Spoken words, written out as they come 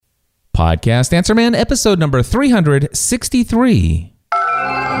Podcast Answer Man, episode number 363.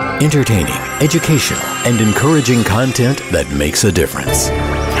 Entertaining, educational, and encouraging content that makes a difference.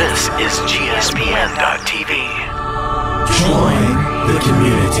 This is GSPN.TV. Join the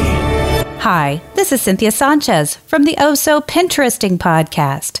community. Hi, this is Cynthia Sanchez from the Oh So Pinteresting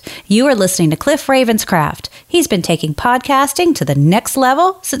podcast. You are listening to Cliff Ravenscraft. He's been taking podcasting to the next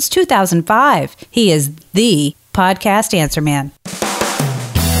level since 2005. He is the Podcast Answer Man.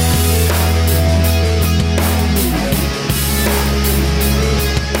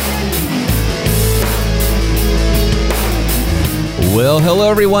 Well, hello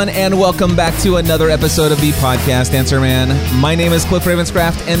everyone, and welcome back to another episode of the Podcast Answer Man. My name is Cliff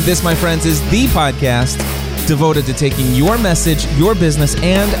Ravenscraft, and this, my friends, is the podcast devoted to taking your message, your business,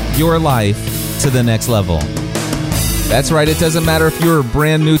 and your life to the next level. That's right, it doesn't matter if you're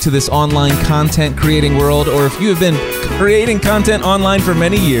brand new to this online content creating world, or if you have been creating content online for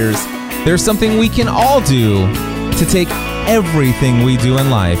many years. There's something we can all do to take everything we do in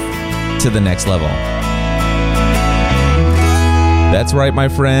life to the next level. That's right, my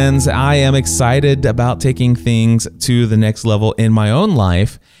friends. I am excited about taking things to the next level in my own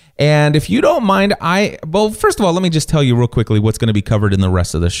life. And if you don't mind, first of all, let me just tell you real quickly what's going to be covered in the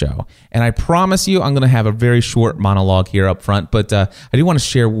rest of the show. And I promise you, I'm going to have a very short monologue here up front, but I do want to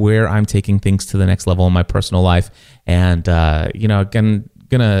share where I'm taking things to the next level in my personal life. And, going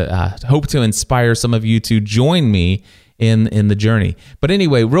to hope to inspire some of you to join me in the journey. But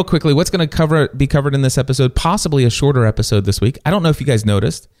anyway, real quickly, what's going to be covered in this episode, possibly a shorter episode this week. I don't know if you guys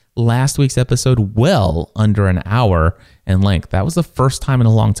noticed, last week's episode well under an hour in length. That was the first time in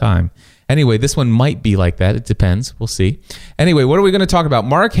a long time. Anyway, this one might be like that. It depends. We'll see. Anyway, what are we going to talk about?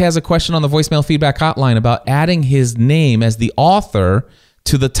 Mark has a question on the voicemail feedback hotline about adding his name as the author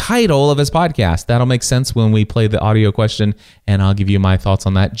to the title of his podcast. That'll make sense when we play the audio question, and I'll give you my thoughts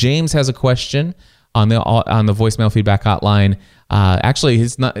on that. James has a question on the voicemail feedback hotline. Actually,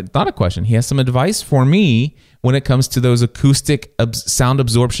 it's not a question. He has some advice for me when it comes to those acoustic sound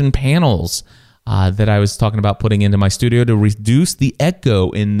absorption panels that I was talking about putting into my studio to reduce the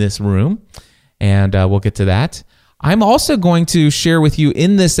echo in this room. And we'll get to that. I'm also going to share with you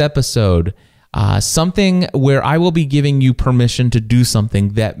in this episode something where I will be giving you permission to do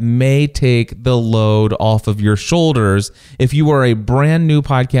something that may take the load off of your shoulders. If you are a brand new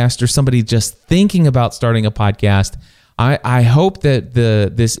podcaster, somebody just thinking about starting a podcast, I hope that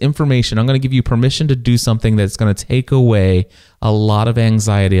this information, I'm going to give you permission to do something that's going to take away a lot of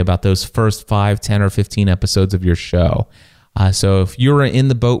anxiety about those first 5, 10, or 15 episodes of your show. So if you're in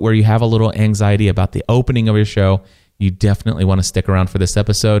the boat where you have a little anxiety about the opening of your show, you definitely want to stick around for this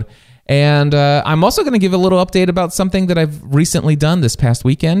episode. And I'm also going to give a little update about something that I've recently done this past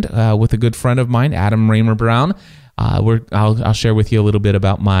weekend with a good friend of mine, Adam Raymer Brown. I'll share with you a little bit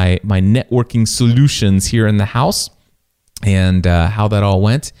about my networking solutions here in the house and how that all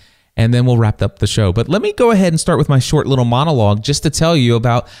went. And then we'll wrap up the show. But let me go ahead and start with my short little monologue just to tell you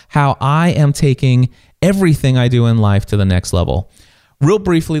about how I am taking everything I do in life to the next level. Real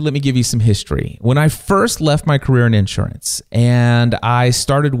briefly, let me give you some history. When I first left my career in insurance and I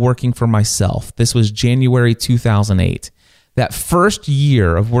started working for myself, this was January 2008. That first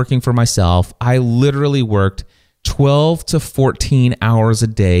year of working for myself, I literally worked 12 to 14 hours a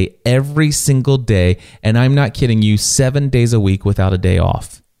day, every single day. And I'm not kidding you, 7 days a week without a day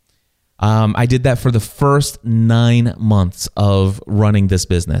off. I did that for the first 9 months of running this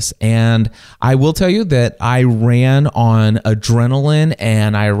business. And I will tell you that I ran on adrenaline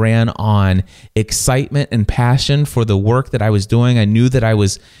and I ran on excitement and passion for the work that I was doing. I knew that I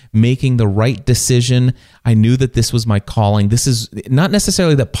was making the right decision. I knew that this was my calling. This is not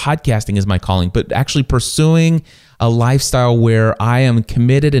necessarily that podcasting is my calling, but actually pursuing a lifestyle where I am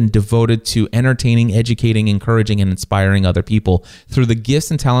committed and devoted to entertaining, educating, encouraging, and inspiring other people through the gifts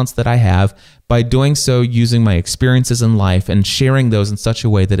and talents that I have, by doing so using my experiences in life and sharing those in such a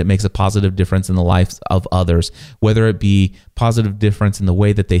way that it makes a positive difference in the lives of others, whether it be positive difference in the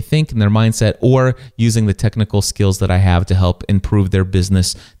way that they think and their mindset, or using the technical skills that I have to help improve their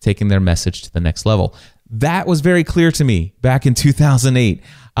business, taking their message to the next level. That was very clear to me back in 2008.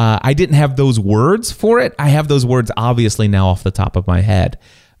 I didn't have those words for it. I have those words obviously now off the top of my head.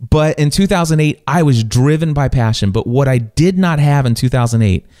 But in 2008, I was driven by passion. But what I did not have in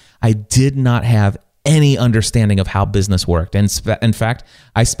 2008, I did not have any understanding of how business worked. And in fact,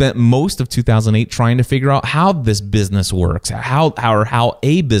 I spent most of 2008 trying to figure out how this business works, how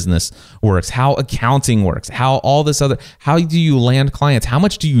a business works, how accounting works, how all this other, how do you land clients? How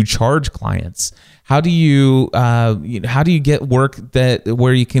much do you charge clients? How do you get work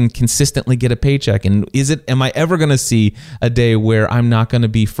where you can consistently get a paycheck? And am I ever going to see a day where I'm not going to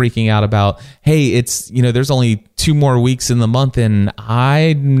be freaking out about, hey, there's only 2 more weeks in the month and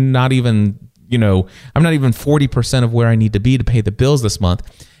I'm not even 40% of where I need to be to pay the bills this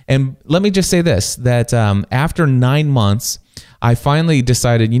month. And let me just say this, that after 9 months, I finally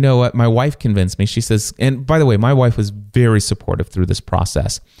decided, you know what, my wife convinced me. She says, and by the way, my wife was very supportive through this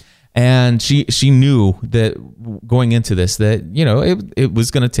process. And she knew that going into this, that, it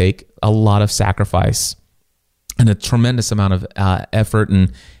was going to take a lot of sacrifice and a tremendous amount of effort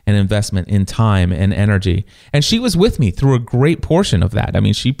and investment in time and energy. And she was with me through a great portion of that. I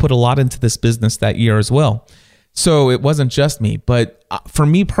mean, she put a lot into this business that year as well. So it wasn't just me, but for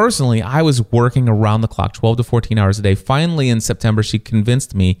me personally, I was working around the clock, 12 to 14 hours a day. Finally, in September, she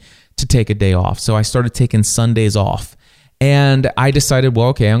convinced me to take a day off. So I started taking Sundays off. And I decided, well,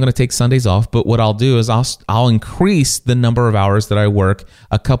 okay, I'm going to take Sundays off, but what I'll do is I'll increase the number of hours that I work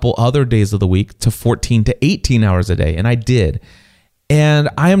a couple other days of the week to 14 to 18 hours a day. And I did. And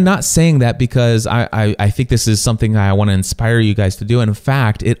I am not saying that because I think this is something I want to inspire you guys to do. And in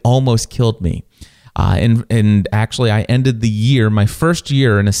fact, it almost killed me. And actually, I ended the year, my first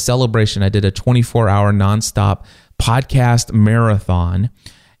year, in a celebration. I did a 24-hour nonstop podcast marathon,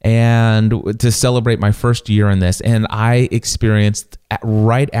 and to celebrate my first year in this. And I experienced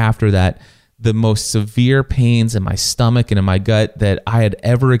right after that the most severe pains in my stomach and in my gut that I had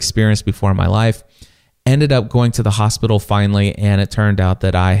ever experienced before in my life. Ended up going to the hospital finally, and it turned out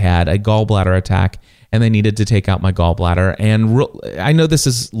that I had a gallbladder attack, and they needed to take out my gallbladder. And I know this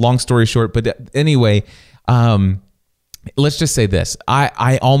is long story short, but anyway, let's just say this.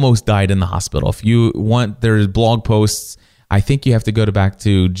 I almost died in the hospital. If you want, there's blog posts. I think you have to go back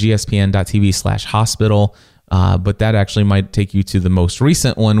to gspn.tv/hospital, but that actually might take you to the most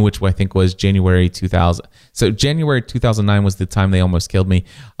recent one, which I think was January 2000. So January 2009 was the time they almost killed me.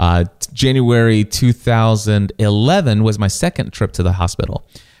 January 2011 was my second trip to the hospital.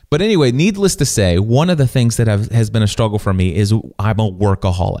 But anyway, needless to say, one of the things that has been a struggle for me is I'm a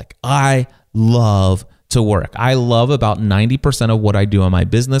workaholic. I love to work. I love about 90% of what I do in my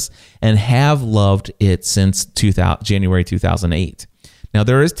business and have loved it since January 2008. Now,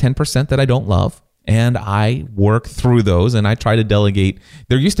 there is 10% that I don't love, and I work through those, and I try to delegate.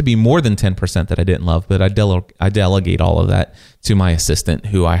 There used to be more than 10% that I didn't love, but I delegate all of that to my assistant,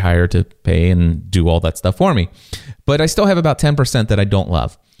 who I hire to pay and do all that stuff for me. But I still have about 10% that I don't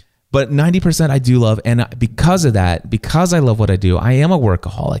love. But 90% I do love, and because of that, because I love what I do, I am a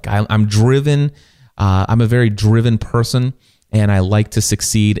workaholic. I'm driven. I'm a very driven person, and I like to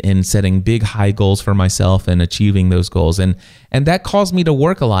succeed in setting big, high goals for myself and achieving those goals. And that caused me to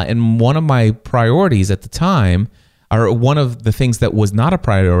work a lot. And one of my priorities at the time, or one of the things that was not a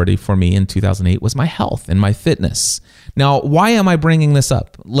priority for me in 2008, was my health and my fitness. Now, why am I bringing this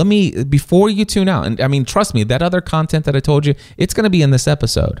up? Before you tune out, and I mean, trust me, that other content that I told you, it's going to be in this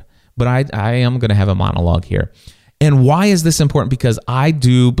episode. But I am going to have a monologue here. And why is this important? Because I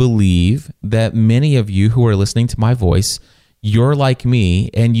do believe that many of you who are listening to my voice, you're like me,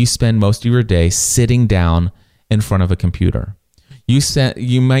 and you spend most of your day sitting down in front of a computer.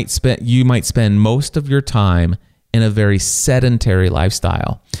 You might spend most of your time in a very sedentary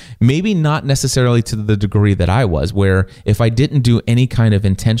lifestyle. Maybe not necessarily to the degree that I was, where if I didn't do any kind of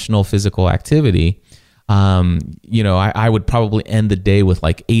intentional physical activity, I would probably end the day with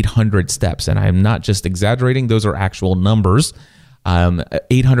like 800 steps. And I'm not just exaggerating. Those are actual numbers.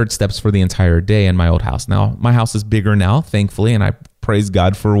 800 steps for the entire day in my old house. Now, my house is bigger now, thankfully, and I praise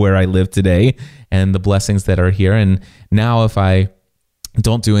God for where I live today and the blessings that are here. And now if I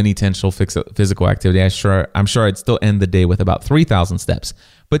don't do any intentional physical activity, I'm sure I'd still end the day with about 3,000 steps.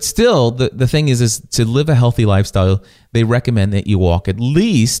 But still, the thing is to live a healthy lifestyle, they recommend that you walk at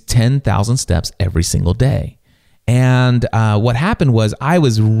least 10,000 steps every single day. And what happened was I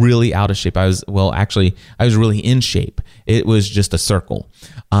was really out of shape. I was really in shape. It was just a circle.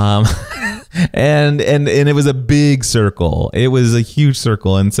 And it was a big circle. It was a huge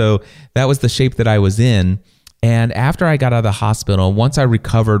circle. And so that was the shape that I was in. And after I got out of the hospital, once I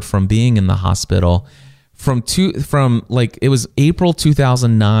recovered from being in the hospital, it was April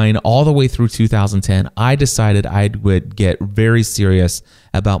 2009 all the way through 2010, I decided I would get very serious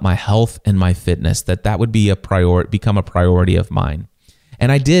about my health and my fitness, that would be become a priority of mine.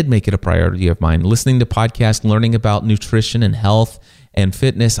 And I did make it a priority of mine. Listening to podcasts, learning about nutrition and health and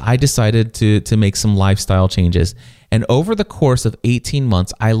fitness, I decided to make some lifestyle changes. And over the course of 18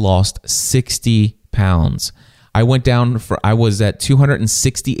 months, I lost 60 pounds. I was at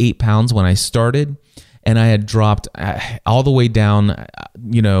 268 pounds when I started. and I had dropped all the way down,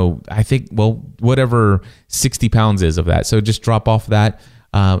 I think, whatever 60 pounds is of that. So just drop off that.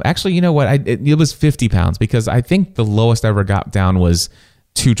 Actually, you know what? It was 50 pounds because I think the lowest I ever got down was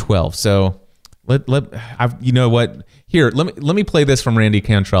 212. So you know what? Here, let me play this from Randy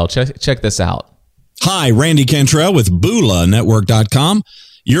Cantrell. Check this out. Hi, Randy Cantrell with BulaNetwork.com.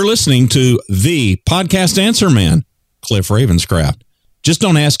 You're listening to the podcast answer man, Cliff Ravenscraft. Just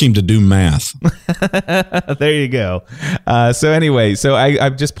don't ask him to do math. There you go. So anyway,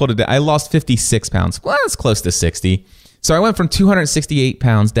 I've just pulled it down. I lost 56 pounds. Well, that's close to 60. So I went from 268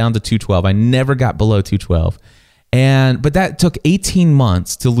 pounds down to 212. I never got below 212. But that took 18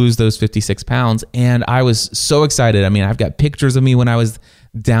 months to lose those 56 pounds. And I was so excited. I mean, I've got pictures of me when I was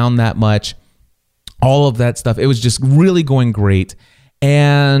down that much, all of that stuff. It was just really going great.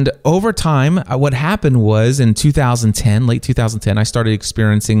 And over time, what happened was in 2010, late 2010, I started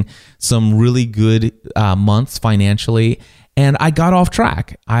experiencing some really good months financially, and I got off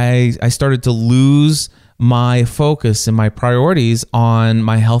track. I started to lose my focus and my priorities on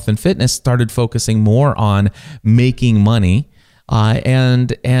my health and fitness, started focusing more on making money.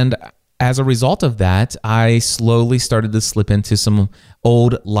 And as a result of that, I slowly started to slip into some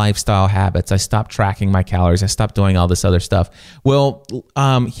old lifestyle habits. I stopped tracking my calories. I stopped doing all this other stuff. Well,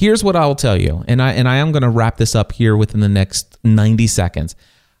 here's what I will tell you, and I am going to wrap this up here within the next 90 seconds.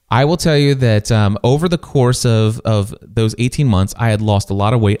 I will tell you that over the course of those 18 months, I had lost a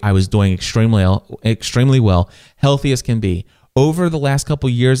lot of weight. I was doing extremely well, healthy as can be. Over the last couple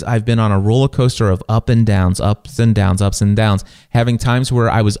of years, I've been on a roller coaster of ups and downs, having times where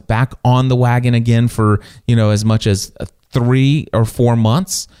I was back on the wagon again for, as much as 3 or 4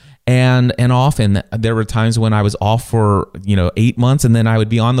 months and off. And there were times when I was off for, 8 months, and then I would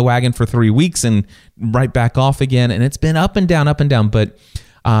be on the wagon for 3 weeks and right back off again. And it's been up and down. But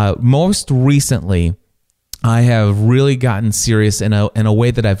most recently, I have really gotten serious in a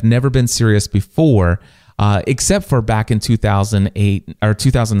way that I've never been serious before, except for back in 2008 or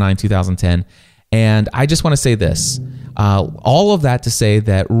 2009, 2010. And I just want to say this, all of that to say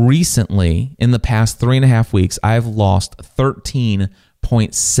that recently, in the past 3.5 weeks, I've lost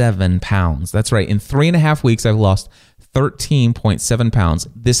 13.7 pounds. That's right. In 3.5 weeks, I've lost 13.7 pounds.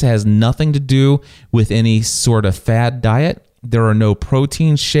 This has nothing to do with any sort of fad diet. There are no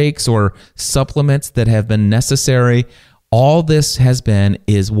protein shakes or supplements that have been necessary. All this has been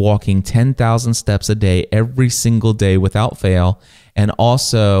is walking 10,000 steps a day, every single day without fail, and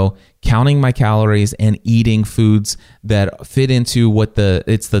also counting my calories and eating foods that fit into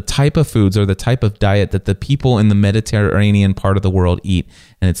it's the type of foods or the type of diet that the people in the Mediterranean part of the world eat.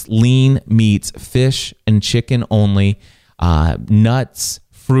 And it's lean meats, fish and chicken only, nuts,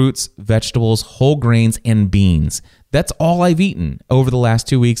 fruits, vegetables, whole grains, and beans. That's all I've eaten over the last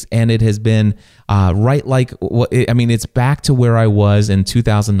 2 weeks, and it has been it's back to where I was in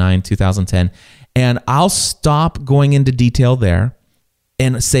 2009, 2010. And I'll stop going into detail there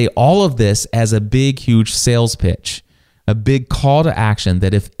and say all of this as a big, huge sales pitch, a big call to action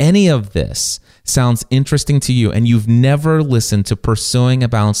that if any of this sounds interesting to you and you've never listened to Pursuing a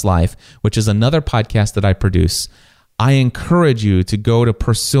Balanced Life, which is another podcast that I produce, I encourage you to go to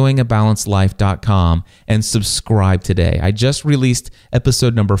pursuingabalancedlife.com and subscribe today. I just released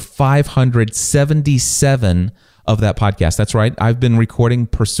episode number 577 of that podcast. That's right. I've been recording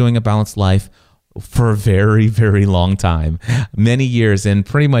Pursuing a Balanced Life for a very, very long time, many years, and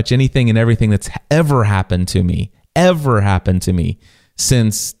pretty much anything and everything that's ever happened to me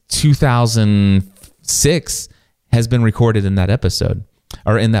since 2006 has been recorded in that episode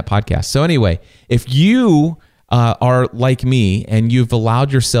or in that podcast. So anyway, if you are like me and you've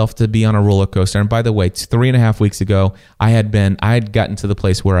allowed yourself to be on a roller coaster. And by the way, 3.5 weeks ago, I had gotten to the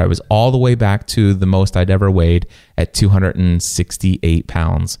place where I was all the way back to the most I'd ever weighed at 268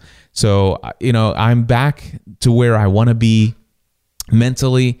 pounds. So, I'm back to where I want to be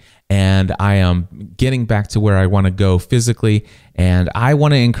mentally, and I am getting back to where I want to go physically. And I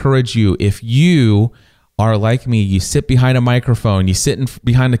want to encourage you, if you are like me, you sit behind a microphone, you sit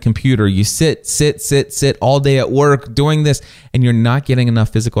behind a computer, you sit all day at work doing this, and you're not getting enough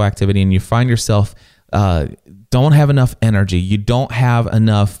physical activity, and you find yourself don't have enough energy, you don't have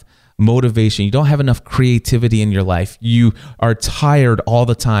enough motivation, you don't have enough creativity in your life, you are tired all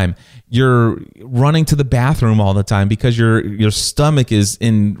the time, you're running to the bathroom all the time because your stomach is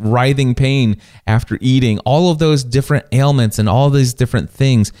in writhing pain after eating, all of those different ailments and all these different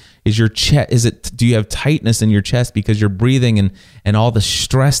things. Is your chest, do you have tightness in your chest because you're breathing and all the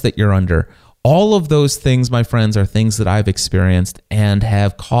stress that you're under? All of those things, my friends, are things that I've experienced and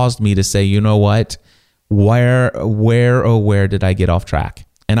have caused me to say, you know what? Where did I get off track?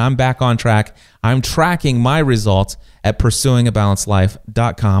 and I'm back on track. I'm tracking my results at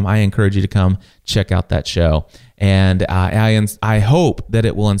pursuingabalancedlife.com. I encourage you to come check out that show. And I hope that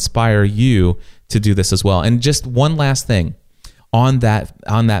it will inspire you to do this as well. And just one last thing on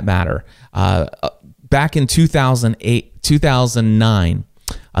that matter. Back in 2009,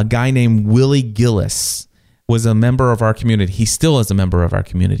 a guy named Willie Gillis was a member of our community. He still is a member of our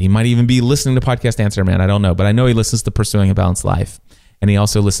community. He might even be listening to Podcast Answer Man. I don't know, but I know he listens to Pursuing a Balanced Life, and he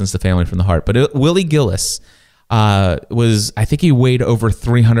also listens to Family from the Heart. But Willie Gillis I think he weighed over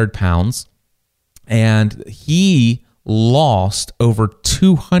 300 pounds, and he lost over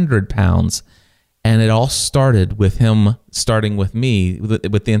 200 pounds. And it all started with him starting with me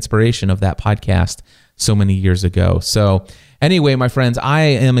with the inspiration of that podcast so many years ago. So anyway, my friends, I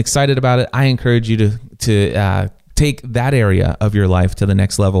am excited about it. I encourage you to take that area of your life to the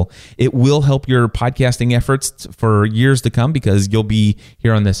next level. It will help your podcasting efforts for years to come because you'll be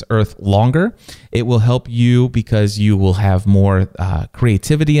here on this earth longer. It will help you because you will have more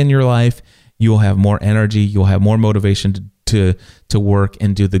creativity in your life. You will have more energy. You'll have more motivation to work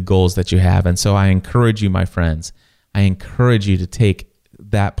and do the goals that you have. And so I encourage you, my friends, I encourage you to take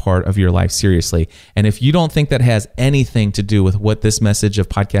that part of your life seriously. And if you don't think that has anything to do with what this message of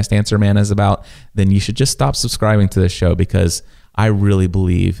Podcast Answer Man is about, then you should just stop subscribing to this show, because I really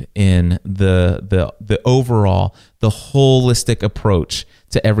believe in the overall, the holistic approach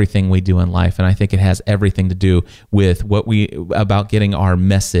to everything we do in life. And I think it has everything to do with about getting our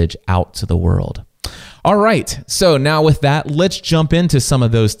message out to the world. All right. So now with that, let's jump into some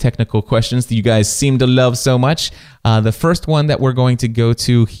of those technical questions that you guys seem to love so much. The first one that we're going to go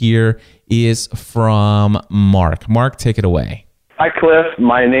to here is from Mark. Mark, take it away. Hi, Cliff.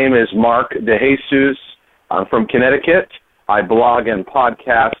 My name is Mark DeJesus. I'm from Connecticut. I blog and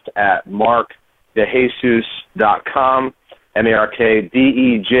podcast at markdejesus.com,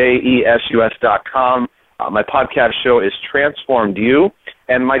 markdejesus.com. My podcast show is Transformed You.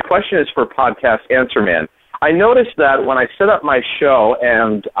 And my question is for Podcast Answer Man. I noticed that when I set up my show,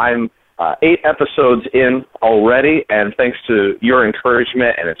 and I'm 8 episodes in already, and thanks to your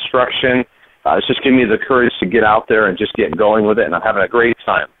encouragement and instruction, it's just giving me the courage to get out there and just get going with it, and I'm having a great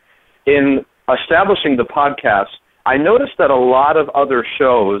time. In establishing the podcast, I noticed that a lot of other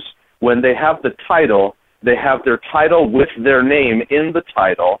shows, when they have the title, they have their title with their name in the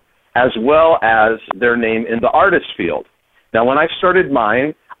title, as well as their name in the artist field. Now, when I started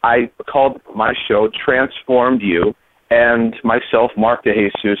mine, I called my show Transformed You, and myself, Mark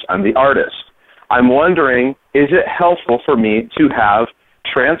DeJesus, I'm the artist. I'm wondering, is it helpful for me to have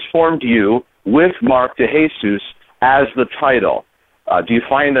Transformed You with Mark DeJesus as the title? Do you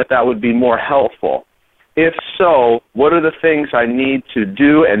find that would be more helpful? If so, what are the things I need to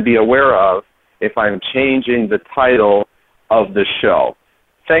do and be aware of if I'm changing the title of the show?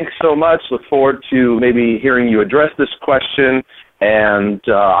 Thanks so much. Look forward to maybe hearing you address this question, and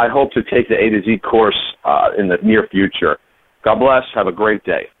I hope to take the A to Z course in the near future. God bless. Have a great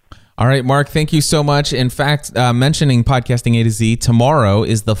day. All right, Mark, thank you so much. In fact, mentioning Podcasting A to Z, tomorrow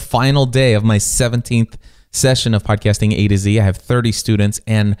is the final day of my 17th session of Podcasting A to Z. I have 30 students,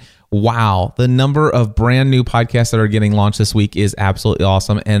 and wow, the number of brand new podcasts that are getting launched this week is absolutely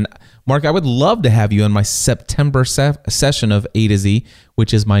awesome. And Mark, I would love to have you in my September session of A to Z,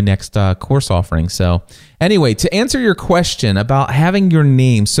 which is my next course offering. So anyway, to answer your question about having your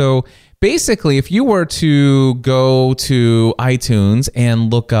name. So basically, if you were to go to iTunes and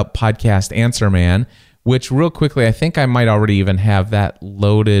look up Podcast Answer Man, which real quickly, I think I might already even have that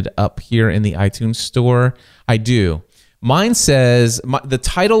loaded up here in the iTunes store. I do. Mine says, the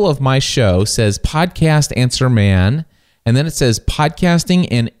title of my show says Podcast Answer Man, and then it says Podcasting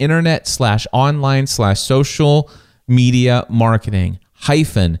and Internet/Online/Social Media Marketing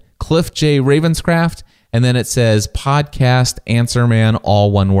Cliff J. Ravenscraft, and then it says Podcast Answer Man,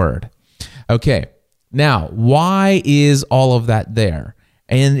 all one word. Okay, now, why is all of that there?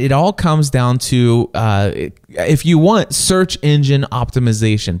 And it all comes down to, if you want, search engine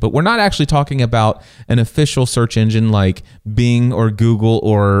optimization. But we're not actually talking about an official search engine like Bing or Google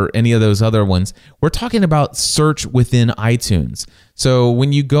or any of those other ones. We're talking about search within iTunes. So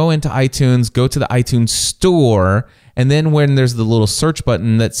when you go into iTunes, go to the iTunes store, and then when there's the little search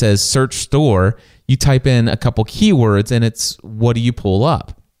button that says Search Store, you type in a couple keywords, and it's what do you pull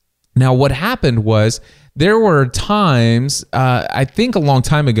up? Now, what happened was, there were times, I think a long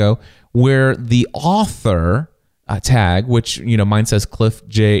time ago, where the author tag, which, mine says Cliff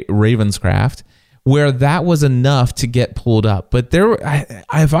J. Ravenscraft, where that was enough to get pulled up. But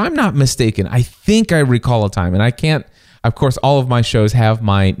if I'm not mistaken, I think I recall a time, and I can't, of course, all of my shows have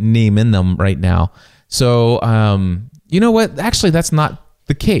my name in them right now. So, you know what? Actually, that's not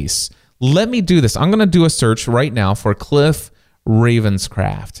the case, let me do this. I'm going to do a search right now for Cliff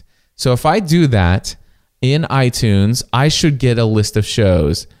Ravenscraft. So if I do that in iTunes, I should get a list of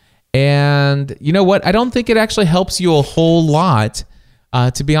shows. And you know what? I don't think it actually helps you a whole lot,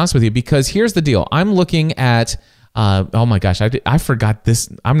 to be honest with you, because here's the deal. I'm looking at, oh my gosh, I forgot this.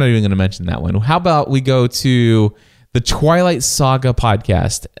 I'm not even going to mention that one. How about we go to the Twilight Saga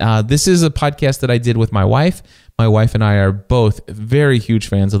podcast? This is a podcast that I did with my wife. My wife and I are both very huge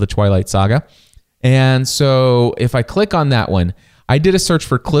fans of the Twilight Saga. And so if I click on that one, I did a search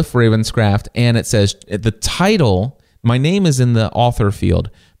for Cliff Ravenscraft, and it says the title, my name is in the author field,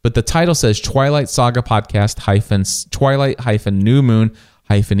 but the title says Twilight Saga Podcast Twilight New Moon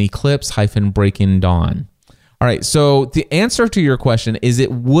Eclipse Breaking Dawn. All right, so the answer to your question is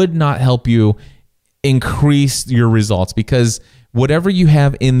it would not help you increase your results, because whatever you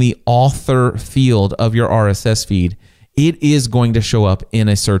have in the author field of your RSS feed, it is going to show up in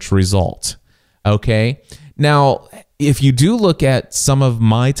a search result. Okay? Now, if you do look at some of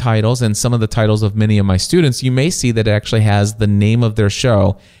my titles and some of the titles of many of my students, you may see that it actually has the name of their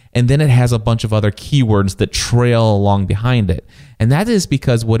show, and then it has a bunch of other keywords that trail along behind it. And that is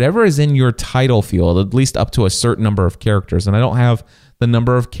because whatever is in your title field, at least up to a certain number of characters, and I don't have the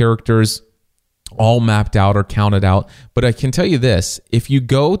number of characters all mapped out or counted out, but I can tell you this: if you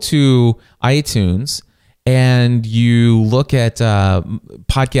go to iTunes and you look at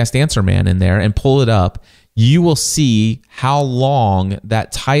Podcast Answer Man in there and pull it up, you will see how long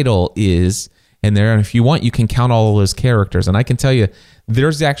that title is in there. And if you want, you can count all of those characters. And I can tell you,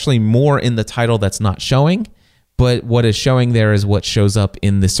 there's actually more in the title that's not showing, but what is showing there is what shows up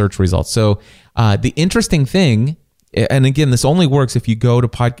in the search results. So the interesting thing, and again, this only works if you go to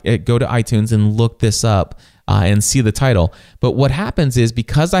iTunes and look this up and see the title. But what happens is,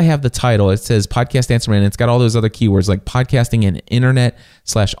 because I have the title, it says Podcast Answer Man, it's got all those other keywords like podcasting and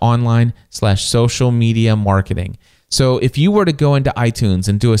internet/online/social media marketing. So if you were to go into iTunes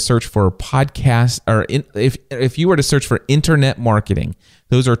and do a search for podcast, or if you were to search for internet marketing,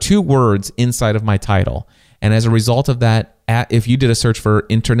 those are two words inside of my title. And as a result of that, if you did a search for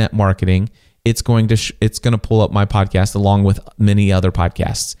internet marketing, it's going to pull up my podcast along with many other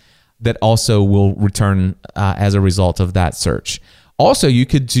podcasts that also will return as a result of that search. Also, you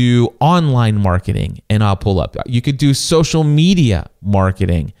could do online marketing, and I'll pull up. You could do social media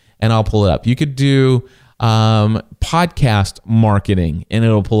marketing, and I'll pull it up. You could do podcast marketing, and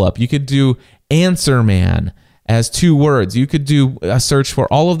it'll pull up. You could do Answer Man as two words. You could do a search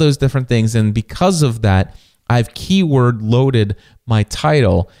for all of those different things, and because of that, I've keyword loaded my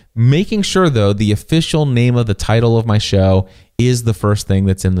title, making sure, though, the official name of the title of my show is the first thing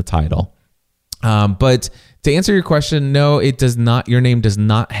that's in the title. But to answer your question, no, it does not. Your name does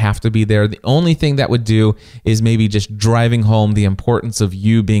not have to be there. The only thing that would do is maybe just driving home the importance of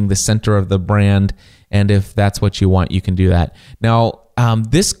you being the center of the brand. And if that's what you want, you can do that. Now,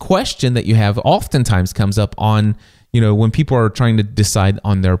 this question that you have oftentimes comes up on, when people are trying to decide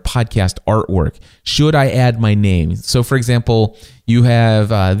on their podcast artwork. Should I add my name? So, for example, you have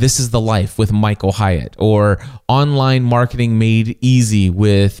This is the Life with Michael Hyatt, or Online Marketing Made Easy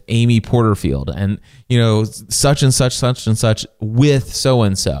with Amy Porterfield, and, such and such with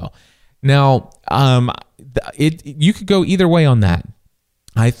so-and-so. Now, you could go either way on that.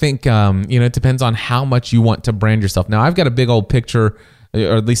 I think, it depends on how much you want to brand yourself. Now, I've got a big old picture,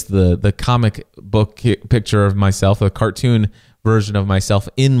 or at least the comic book picture of myself, a cartoon version of myself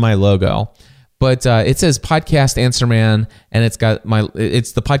in my logo. But it says Podcast Answer Man, and it's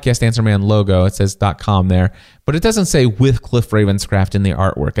the Podcast Answer Man logo. It says .com there, but it doesn't say with Cliff Ravenscraft in the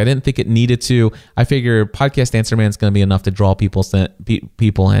artwork. I didn't think it needed to. I figure Podcast Answer Man is going to be enough to draw people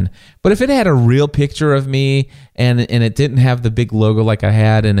in. But if it had a real picture of me and it didn't have the big logo like I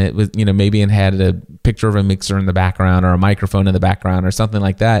had, and it was, maybe it had a picture of a mixer in the background or a microphone in the background or something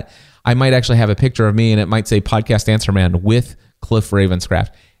like that, I might actually have a picture of me, and it might say Podcast Answer Man with Cliff Ravenscraft.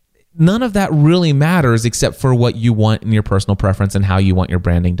 None of that really matters except for what you want in your personal preference and how you want your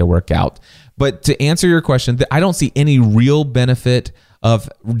branding to work out. But to answer your question, I don't see any real benefit of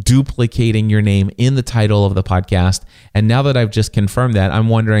duplicating your name in the title of the podcast. And now that I've just confirmed that, I'm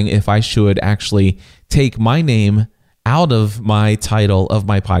wondering if I should actually take my name out of my title of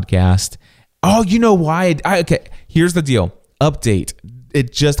my podcast. Oh, you know why? Okay, here's the deal. Update.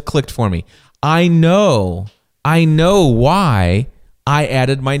 It just clicked for me. I know why I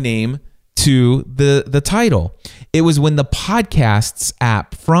added my name to the title. It was when the Podcasts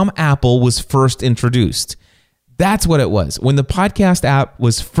app from Apple was first introduced. That's what it was. When the Podcast app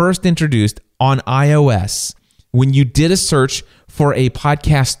was first introduced on iOS, when you did a search for a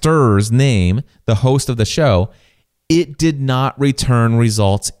podcaster's name, the host of the show, it did not return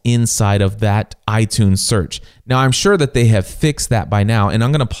results inside of that iTunes search. Now, I'm sure that they have fixed that by now, and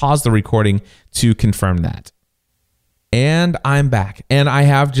I'm going to pause the recording to confirm that. And I'm back. And I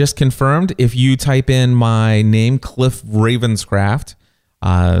have just confirmed, if you type in my name, Cliff Ravenscraft,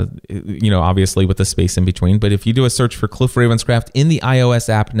 obviously with the space in between, but if you do a search for Cliff Ravenscraft in the iOS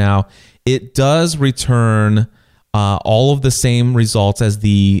app now, it does return all of the same results as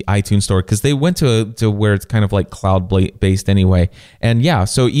the iTunes store, because they went to where it's kind of like cloud-based anyway. And yeah,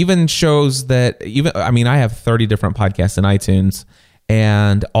 so even shows that I have 30 different podcasts in iTunes,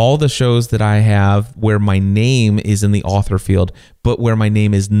 and all the shows that I have where my name is in the author field, but where my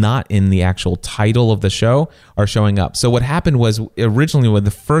name is not in the actual title of the show, are showing up. So what happened was, originally when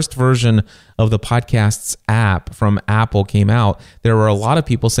the first version of the Podcasts app from Apple came out, there were a lot of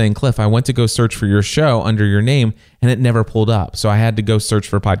people saying, Cliff, I went to go search for your show under your name and it never pulled up. So I had to go search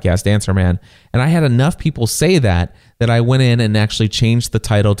for Podcast Answer Man. And I had enough people say that I went in and actually changed the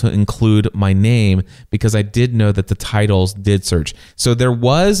title to include my name, because I did know that the titles did search. So there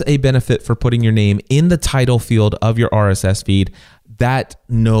was a benefit for putting your name in the title field of your RSS feed. That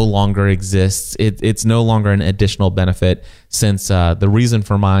no longer exists. It's no longer an additional benefit, since the reason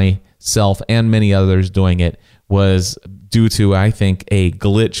for myself and many others doing it was due to, I think, a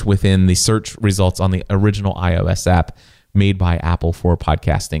glitch within the search results on the original iOS app made by Apple for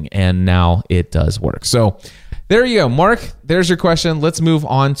podcasting. And now it does work. So there you go. Mark, there's your question. Let's move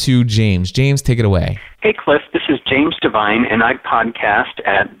on to James. James, take it away. Hey, Cliff. This is James Devine, and I podcast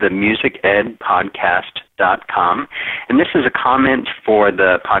at themusicedpodcast.com. And this is a comment for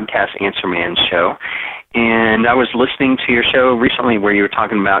the Podcast Answer Man show. And I was listening to your show recently where you were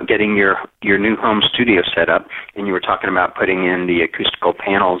talking about getting your new home studio set up, and you were talking about putting in the acoustical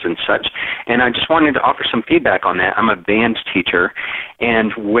panels and such. And I just wanted to offer some feedback on that. I'm a band teacher,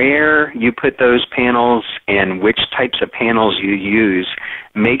 and where you put those panels and which types of panels you use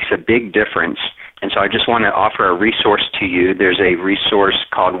makes a big difference. And so I just want to offer a resource to you. There's a resource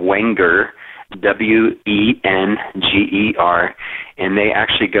called Wenger, WENGER, and they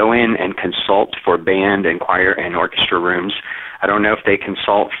actually go in and consult for band and choir and orchestra rooms. I don't know if they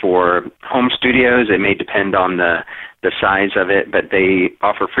consult for home studios. It may depend on the size of it, but they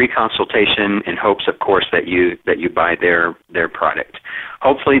offer free consultation in hopes, of course, that you buy their product.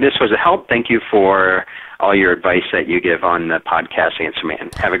 Hopefully this was a help. Thank you for all your advice that you give on the Podcast Answer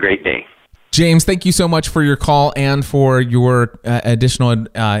Man. Have a great day. James, thank you so much for your call and for your additional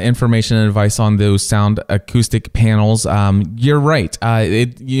information and advice on those sound acoustic panels. You're right.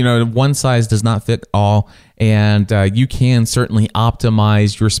 One size does not fit all, and you can certainly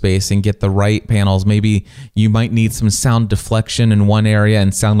optimize your space and get the right panels. Maybe you might need some sound deflection in one area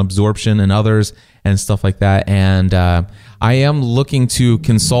and sound absorption in others and stuff like that. And I am looking to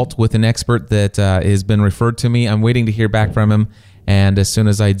consult with an expert that has been referred to me. I'm waiting to hear back from him. And as soon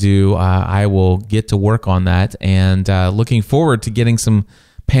as I do, I will get to work on that, and looking forward to getting some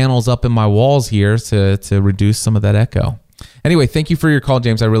panels up in my walls here to reduce some of that echo. Anyway, thank you for your call,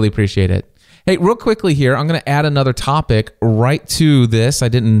 James. I really appreciate it. Hey, real quickly here, I'm going to add another topic right to this. I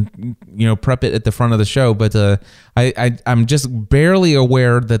didn't, prep it at the front of the show, but I'm just barely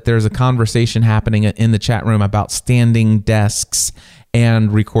aware that there's a conversation happening in the chat room about standing desks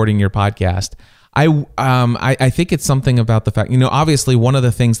and recording your podcast. I think it's something about the fact, obviously one of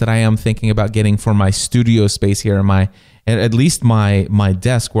the things that I am thinking about getting for my studio space here, at least my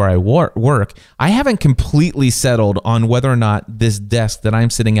desk where I work, I haven't completely settled on whether or not this desk that I'm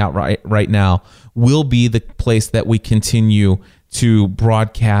sitting out right now will be the place that we continue to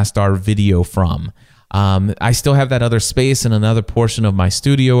broadcast our video from. I still have that other space in another portion of my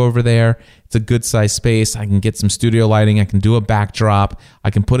studio over there. It's a good size space. I can get some studio lighting. I can do a backdrop.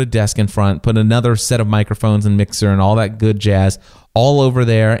 I can put a desk in front, put another set of microphones and mixer and all that good jazz all over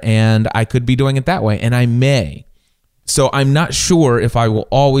there. And I could be doing it that way, and I may. So I'm not sure if I will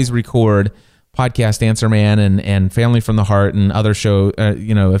always record Podcast Answer Man and Family from the Heart and other show,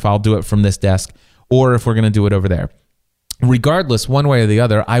 if I'll do it from this desk or if we're going to do it over there. Regardless, one way or the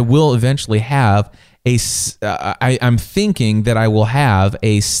other, I will eventually have I'm thinking that I will have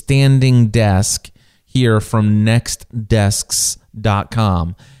a standing desk here from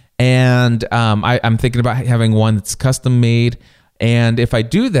nextdesks.com. And I'm thinking about having one that's custom made. And if I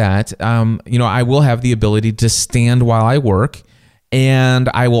do that, I will have the ability to stand while I work. And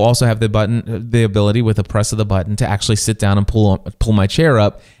I will also have the ability with a press of the button to actually sit down and pull my chair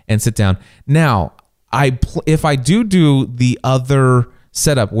up and sit down. Now, if I do the other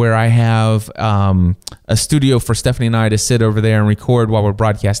setup where I have a studio for Stephanie and I to sit over there and record while we're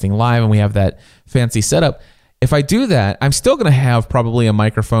broadcasting live, and we have that fancy setup, if I do that, I'm still going to have probably a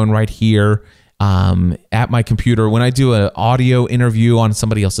microphone right here at my computer. When I do an audio interview on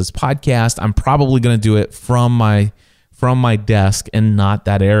somebody else's podcast, I'm probably going to do it from my desk and not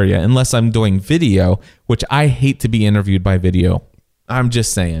that area, unless I'm doing video, which I hate to be interviewed by video. I'm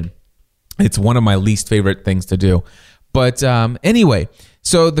just saying. It's one of my least favorite things to do. But anyway,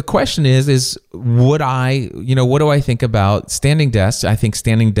 so the question is what do I think about standing desks? I think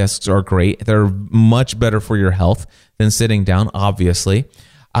standing desks are great. They're much better for your health than sitting down, obviously.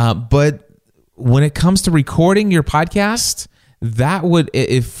 But when it comes to recording your podcast, that would,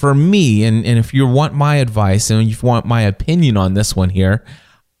 if for me, and if you want my advice and you want my opinion on this one here,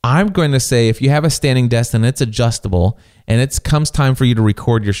 I'm going to say if you have a standing desk and it's adjustable and it comes time for you to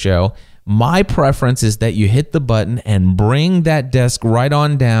record your show, my preference is that you hit the button and bring that desk right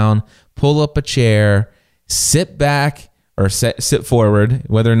on down, pull up a chair, sit back or sit forward,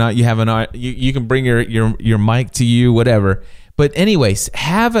 whether or not you have you can bring your mic to you, whatever. But anyways,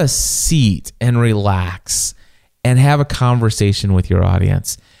 have a seat and relax and have a conversation with your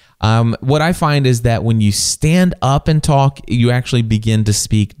audience. What I find is that when you stand up and talk, you actually begin to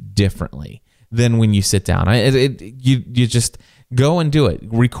speak differently than when you sit down. You just go and do it.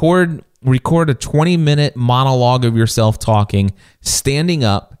 Record a 20-minute monologue of yourself talking, standing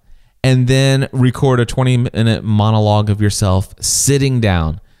up, and then record a 20-minute monologue of yourself sitting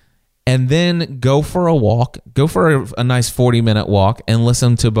down. And then go for a walk, go for a nice 40-minute walk and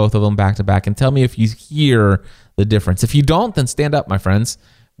listen to both of them back to back and tell me if you hear the difference. If you don't, then stand up, my friends.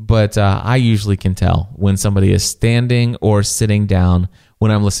 But I usually can tell when somebody is standing or sitting down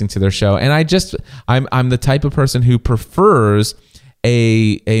when I'm listening to their show. And I'm the type of person who prefers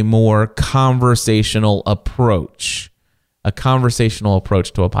a more conversational approach, to a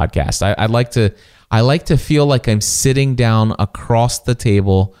podcast. I like to feel like I'm sitting down across the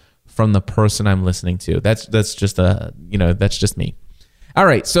table from the person I'm listening to. That's just me. All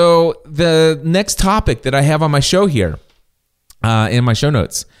right. So the next topic that I have on my show here, in my show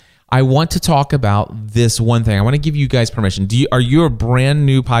notes, I want to talk about this one thing. I want to give you guys permission. Are you a brand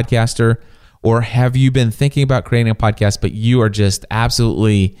new podcaster, or have you been thinking about creating a podcast, but you are just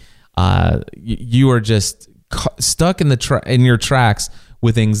absolutely, stuck in your tracks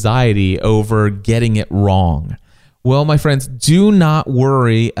with anxiety over getting it wrong? Well, my friends, do not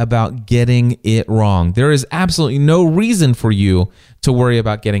worry about getting it wrong. There is absolutely no reason for you to worry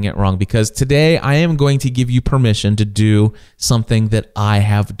about getting it wrong, because today I am going to give you permission to do something that I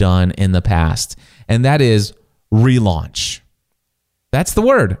have done in the past, and that is relaunch. That's the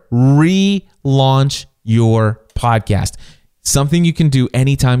word. Relaunch your podcast. Something you can do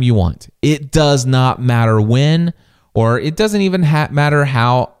anytime you want. It does not matter when, or it doesn't even matter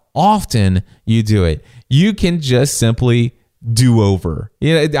how often you do it. You can just simply do over.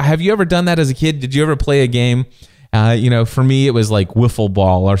 Have you ever done that as a kid? Did you ever play a game? For me, it was like wiffle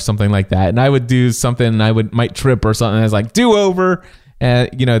ball or something like that. And I would do something and I might trip or something. And I was like, do over,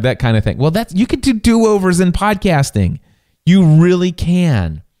 that kind of thing. Well, you could do do-overs in podcasting. You really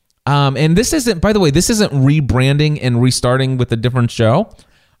can. And this isn't rebranding and restarting with a different show.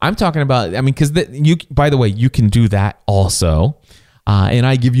 I'm talking about, because by the way, you can do that also. And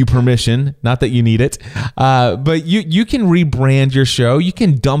I give you permission, not that you need it, but you can rebrand your show. You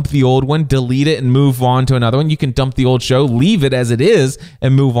can dump the old one, delete it, and move on to another one. You can dump the old show, leave it as it is,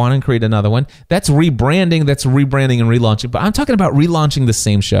 and move on and create another one. That's rebranding and relaunching. But I'm talking about relaunching the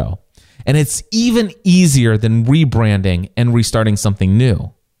same show. And it's even easier than rebranding and restarting something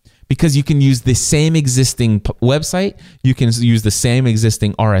new, because you can use the same existing website, you can use the same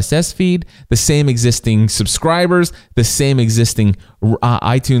existing RSS feed, the same existing subscribers, the same existing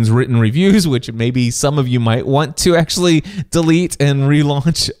iTunes written reviews, which maybe some of you might want to actually delete and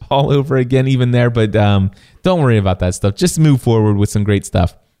relaunch all over again even there, but don't worry about that stuff. Just move forward with some great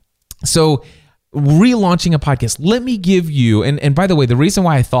stuff. So relaunching a podcast, let me give you, and by the way, the reason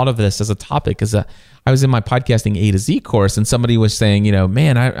why I thought of this as a topic is that I was in my podcasting A to Z course, and somebody was saying,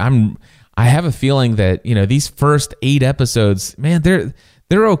 man, I have a feeling that, these first 8 episodes, man,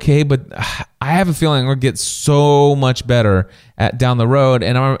 they're okay, but I have a feeling I'll get so much better down the road.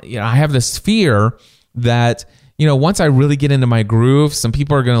 And I have this fear that, once I really get into my groove, some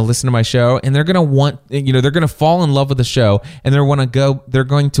people are going to listen to my show and they're going to want, they're going to fall in love with the show, and they're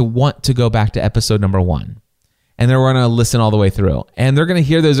going to want to go back to episode number 1. And they're going to listen all the way through. And they're going to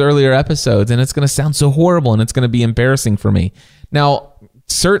hear those earlier episodes, and it's going to sound so horrible, and it's going to be embarrassing for me. Now,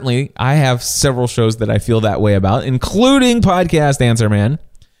 certainly, I have several shows that I feel that way about, including Podcast Answer Man.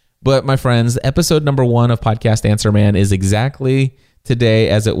 But my friends, episode number 1 of Podcast Answer Man is exactly today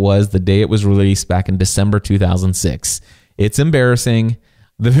as it was the day it was released back in December 2006. It's embarrassing.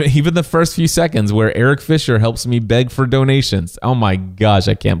 Even the first few seconds where Eric Fisher helps me beg for donations. Oh my gosh,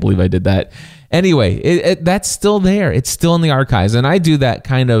 I can't believe I did that. Anyway, that's still there. It's still in the archives. And I do that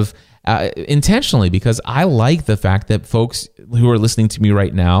kind of intentionally because I like the fact that folks who are listening to me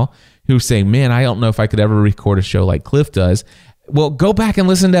right now who say, man, I don't know if I could ever record a show like Cliff does. Well, go back and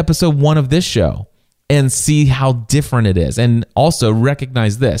listen to episode 1 of this show and see how different it is. And also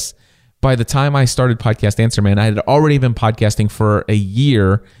recognize this. By the time I started Podcast Answer Man, I had already been podcasting for a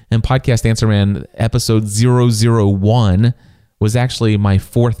year, and Podcast Answer Man episode 001 was actually my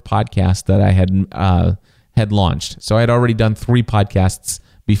 4th podcast that I had launched. So I had already done 3 podcasts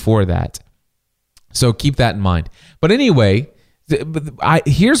before that. So keep that in mind. But anyway,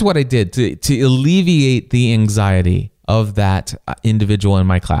 here's what I did to alleviate the anxiety of that individual in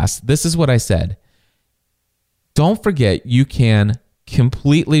my class. This is what I said. Don't forget, you can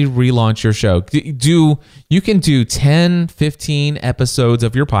completely relaunch your show. You can do 10, 15 episodes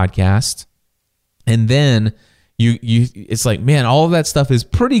of your podcast, and then you it's like, man, all of that stuff is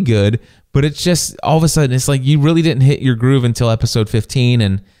pretty good, but it's just all of a sudden it's like you really didn't hit your groove until episode 15,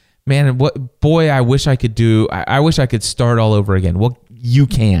 and man, I wish I could start all over again. Well, you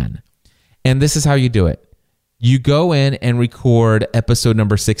can. And this is how you do it. You go in and record episode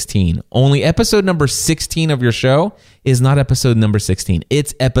number 16. Only episode number 16 of your show is not episode number 16.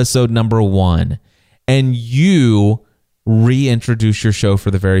 It's episode number 1. And you reintroduce your show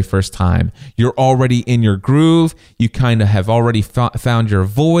for the very first time. You're already in your groove. You kind of have already found your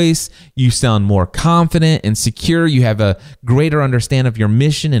voice. You sound more confident and secure. You have a greater understanding of your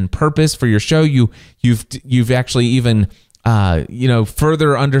mission and purpose for your show. You've actually even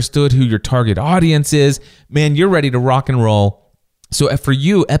further understood who your target audience is. Man, you're ready to rock and roll. So for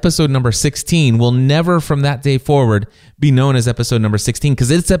you, episode number 16 will never from that day forward be known as episode number 16 because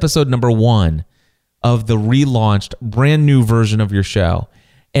it's episode number 1 of the relaunched brand new version of your show.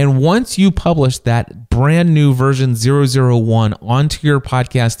 And once you publish that brand new version 001 onto your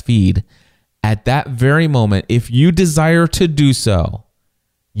podcast feed, at that very moment, if you desire to do so,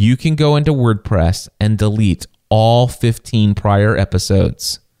 you can go into WordPress and delete all 15 prior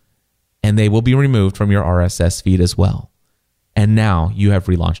episodes, and they will be removed from your RSS feed as well. And now you have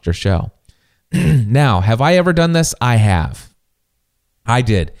relaunched your show. Now, have I ever done this? I have. I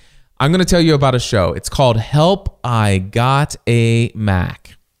did. I'm going to tell you about a show. It's called Help I Got a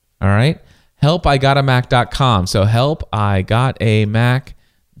Mac. All right? helpigotamac.com. So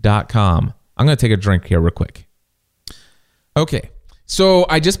helpigotamac.com. I'm going to take a drink here real quick. Okay. So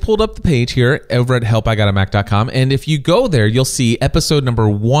I just pulled up the page here over at helpigotamac.com, and if you go there, you'll see episode number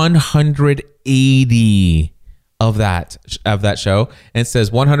 180 of that show, and it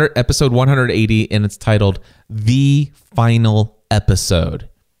says episode 180, and it's titled The Final Episode.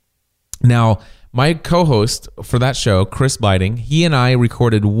 Now, my co-host for that show, Chris Biding, he and I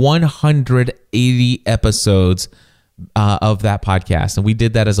recorded 180 episodes of that podcast, and we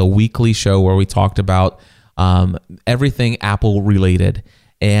did that as a weekly show where we talked about everything Apple related.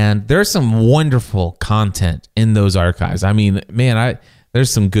 And there's some wonderful content in those archives. I mean, man,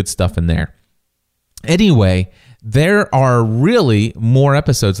 there's some good stuff in there. Anyway, there are really more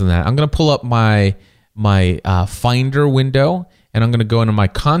episodes than that. I'm going to pull up my Finder window, and I'm going to go into my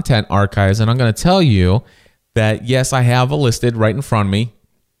content archives, and I'm going to tell you that, yes, I have a listed right in front of me,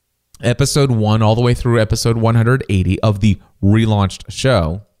 episode 1 all the way through episode 180 of the relaunched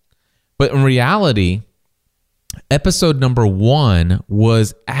show. But in reality, episode number 1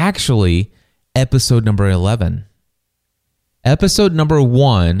 was actually episode number 11. Episode number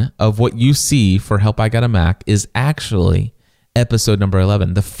 1 of what you see for Help I Got a Mac is actually episode number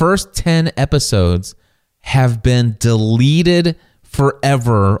 11. The first 10 episodes have been deleted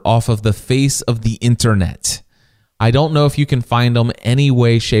forever off of the face of the internet. I don't know if you can find them any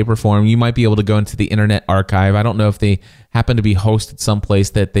way, shape, or form. You might be able to go into the Internet Archive. I don't know if they happen to be hosted someplace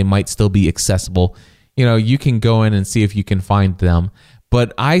that they might still be accessible. You know, you can go in and see if you can find them.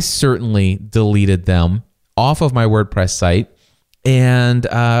 But I certainly deleted them off of my WordPress site, and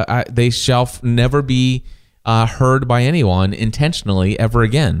they shall never be heard by anyone intentionally ever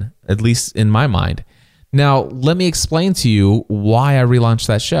again, at least in my mind. Now, let me explain to you why I relaunched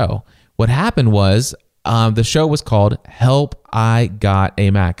that show. What happened was the show was called Help I Got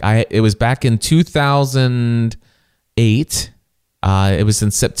a Mac. It was back in 2008. It was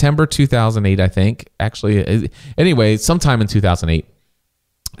in September 2008, I think. Actually, anyway, sometime in 2008.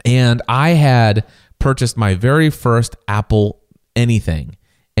 And I had purchased my very first Apple anything.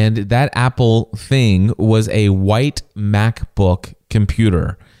 And that Apple thing was a white MacBook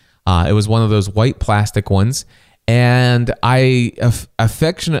computer. It was one of those white plastic ones. And I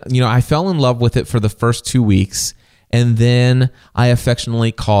fell in love with it for the first 2 weeks. And then I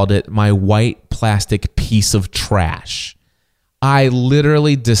affectionately called it my white plastic piece of trash. I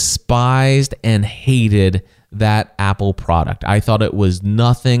literally despised and hated that Apple product. I thought it was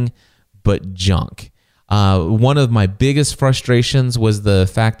nothing but junk. One of my biggest frustrations was the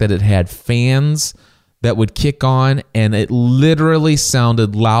fact that it had fans that would kick on, and it literally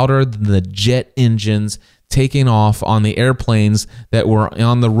sounded louder than the jet engines taking off on the airplanes that were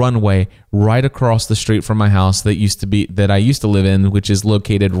on the runway right across the street from my house that I used to live in, which is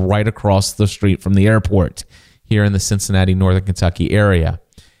located right across the street from the airport here in the Cincinnati, Northern Kentucky area.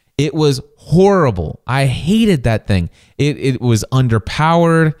 It was horrible. I hated that thing. It was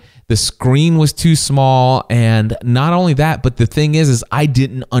underpowered. The screen was too small. And not only that, but the thing is I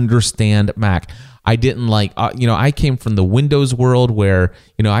didn't understand Mac. I didn't I came from the Windows world where,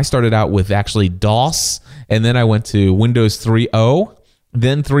 I started out with actually DOS, and then I went to Windows 3.0,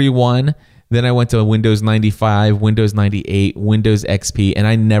 then 3.1, then I went to Windows 95, Windows 98, Windows XP, and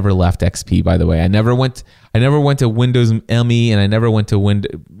I never left XP, by the way. I never went to Windows ME, and I never went to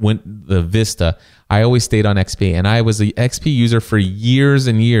the Vista. I always stayed on XP, and I was an XP user for years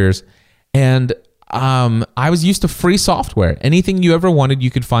and years, and I was used to free software. Anything you ever wanted,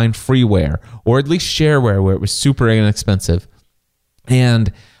 you could find freeware, or at least shareware, where it was super inexpensive. And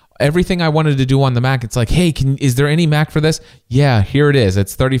everything I wanted to do on the Mac, it's like, hey, is there any Mac for this? Yeah, here it is.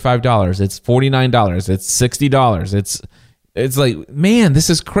 It's $35. It's $49. It's $60. It's like, man, this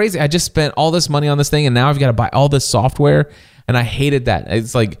is crazy. I just spent all this money on this thing, and now I've got to buy all this software. And I hated that.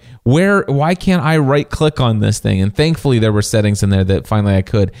 It's like, why can't I right click on this thing? And thankfully there were settings in there that finally I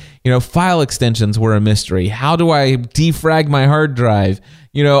could. File extensions were a mystery. How do I defrag my hard drive?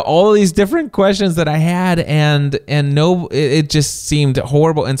 All these different questions that I had, and no, it just seemed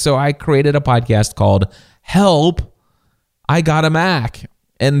horrible. And so I created a podcast called Help, I Got a Mac.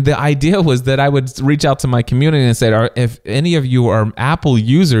 And the idea was that I would reach out to my community and say, if any of you are Apple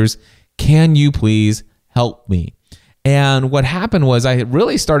users, can you please help me? And what happened was I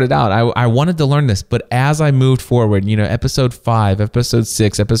really started out, I wanted to learn this, but as I moved forward, episode 5, episode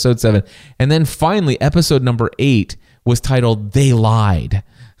 6, episode 7, and then finally episode number 8 was titled They Lied.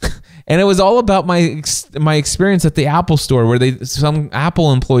 And it was all about my experience at the Apple store, where some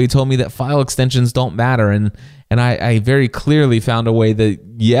Apple employee told me that file extensions don't matter, and I very clearly found a way that,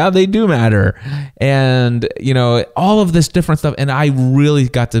 yeah, they do matter. And, all of this different stuff. And I really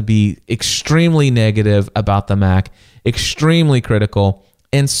got to be extremely negative about the Mac, extremely critical.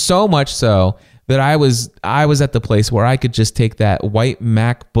 And so much so that I was at the place where I could just take that white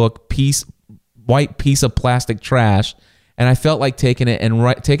MacBook white piece of plastic trash, and I felt like taking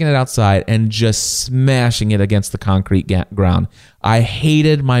it outside and just smashing it against the concrete ground. I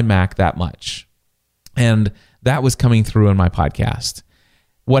hated my Mac that much. And that was coming through in my podcast.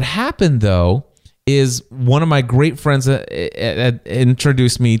 What happened, though, is one of my great friends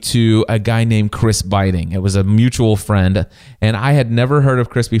introduced me to a guy named Chris Biting. It was a mutual friend, and I had never heard of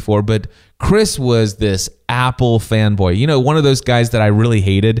Chris before, but Chris was this Apple fanboy. One of those guys that I really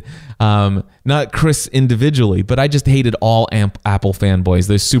hated. Not Chris individually, but I just hated all Apple fanboys,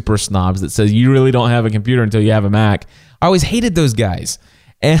 those super snobs that says you really don't have a computer until you have a Mac. I always hated those guys.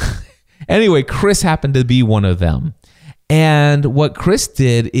 And anyway, Chris happened to be one of them. And what Chris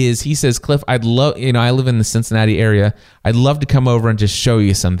did is he says, Cliff, I'd love, I live in the Cincinnati area. I'd love to come over and just show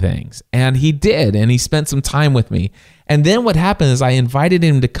you some things. And he did. And he spent some time with me. And then what happened is I invited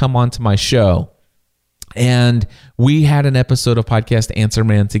him to come onto my show. And we had an episode of Podcast Answer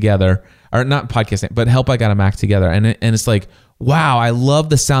Man together, or not Podcast, but Help I Got a Mac together. And it's like, wow, I love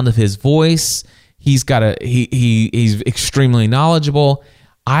the sound of his voice. He's extremely knowledgeable.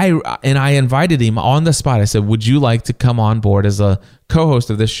 I invited him on the spot. I said, would you like to come on board as a co-host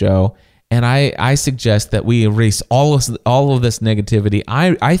of this show? And I suggest that we erase all of this negativity.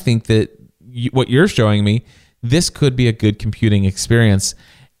 I think that what you're showing me, this could be a good computing experience.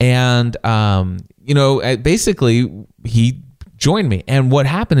 And, basically he joined me. And what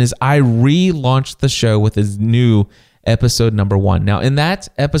happened is I relaunched the show with his new episode number 1. Now in that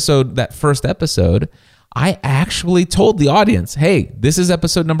first episode, I actually told the audience, hey, this is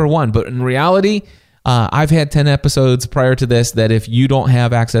episode number 1. But in reality, I've had 10 episodes prior to this that if you don't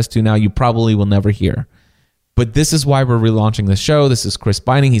have access to now, you probably will never hear. But this is why we're relaunching the show. This is Chris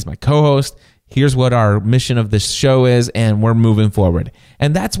Bining. He's my co-host. Here's what our mission of this show is, and we're moving forward.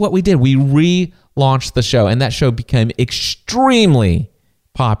 And that's what we did. We relaunched the show, and that show became extremely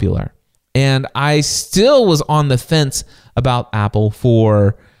popular. And I still was on the fence about Apple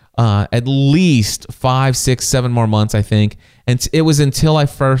for at least 5, 6, 7 more months, I think. And it was until I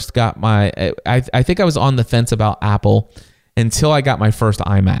first got I think I was on the fence about Apple until I got my first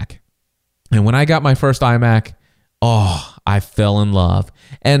iMac. And when I got my first iMac, oh, I fell in love.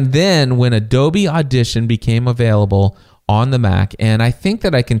 And then when Adobe Audition became available on the Mac, and I think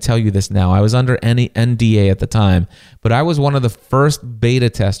that I can tell you this now, I was under any NDA at the time, but I was one of the first beta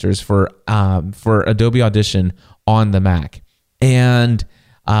testers for Adobe Audition on the Mac. And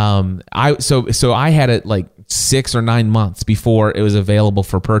I had it like 6 or 9 months before it was available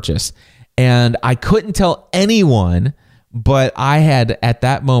for purchase. And I couldn't tell anyone, but I had, at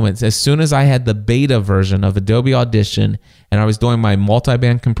that moment, as soon as I had the beta version of Adobe Audition and I was doing my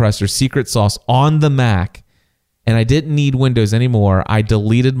multi-band compressor secret sauce on the Mac, and I didn't need Windows anymore, I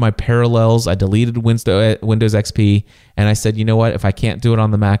deleted my Parallels, I deleted Windows XP, and I said, you know what, if I can't do it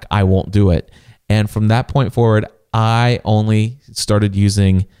on the Mac, I won't do it. And from that point forward, I only started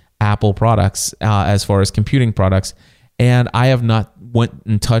using Apple products as far as computing products, and I have not went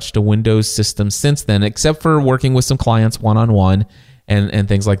and touched a Windows system since then, except for working with some clients one-on-one and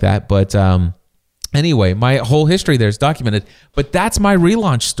things like that. But anyway, my whole history there is documented, but that's my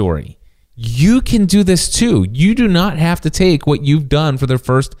relaunch story. You can do this too. You do not have to take what you've done for the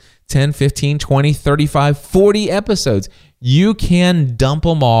first 10, 15, 20, 35, 40 episodes. You can dump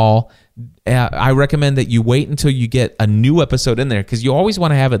them all. I recommend that you wait until you get a new episode in there, because you always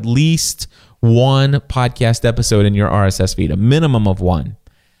want to have at least one podcast episode in your RSS feed, a minimum of one.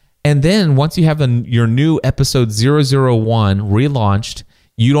 And then once you have your new episode 001 relaunched,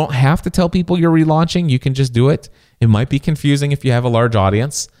 you don't have to tell people you're relaunching. You can just do it. It might be confusing if you have a large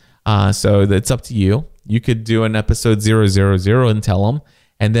audience. So it's up to you. You could do an episode 000 and tell them,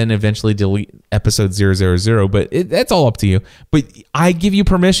 and then eventually delete episode 000, but that's all up to you. But I give you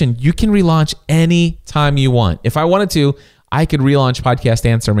permission. You can relaunch any time you want. If I wanted to, I could relaunch Podcast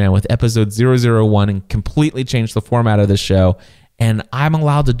Answer Man with episode 001 and completely change the format of the show, and I'm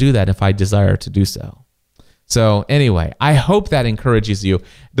allowed to do that if I desire to do so. So anyway, I hope that encourages you.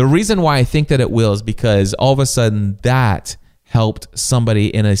 The reason why I think that it will is because all of a sudden that helped somebody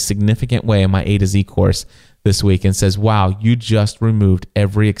in a significant way in my A to Z course this week, and says, wow, you just removed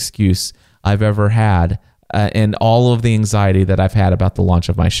every excuse I've ever had and all of the anxiety that I've had about the launch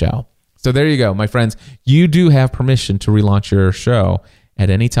of my show. So there you go, my friends. You do have permission to relaunch your show at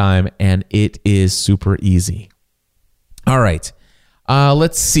any time, and it is super easy. All right.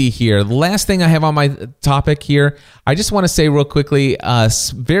 Let's see here. The last thing I have on my topic here, I just want to say real quickly, a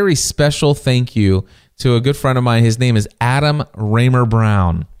very special thank you to a good friend of mine. His name is Adam Raymer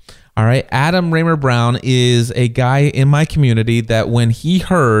Brown. All right. Adam Raymer Brown is a guy in my community that when he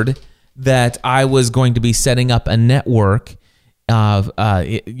heard that I was going to be setting up a network of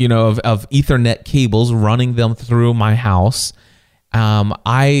Ethernet cables, running them through my house,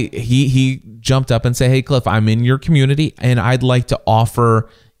 he jumped up and said, hey, Cliff, I'm in your community and I'd like to offer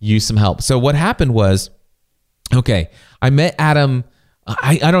you some help. So what happened was, okay, I met Adam.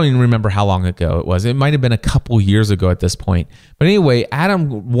 I don't even remember how long ago it was. It might have been a couple years ago at this point. But anyway,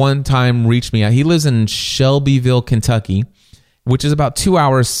 Adam one time reached me out. He lives in Shelbyville, Kentucky, which is about 2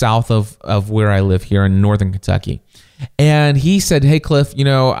 hours south of where I live here in northern Kentucky. And he said, hey, Cliff,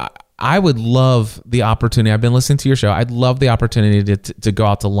 I would love the opportunity. I've been listening to your show. I'd love the opportunity to go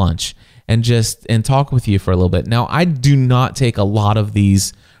out to lunch and talk with you for a little bit. Now, I do not take a lot of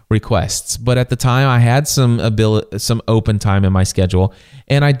these requests, but at the time I had some open time in my schedule,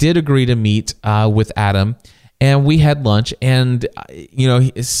 and I did agree to meet with Adam, and we had lunch, and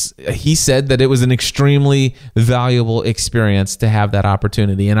he said that it was an extremely valuable experience to have that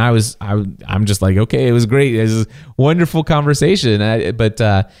opportunity, and I'm just like, okay, it was great, it was a wonderful conversation,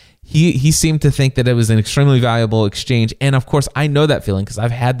 but he seemed to think that it was an extremely valuable exchange, and of course I know that feeling because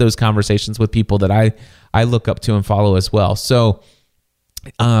I've had those conversations with people that I look up to and follow as well. So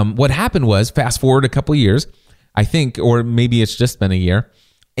what happened was, fast forward a couple of years, I think, or maybe it's just been a year.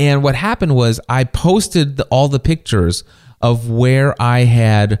 And what happened was I posted all the pictures of where I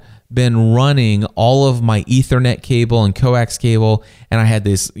had been running all of my Ethernet cable and coax cable. And I had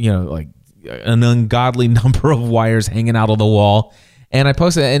this, like an ungodly number of wires hanging out of the wall. And I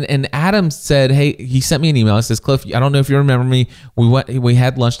posted it, and Adam said, hey, he sent me an email. He says, Cliff, I don't know if you remember me. We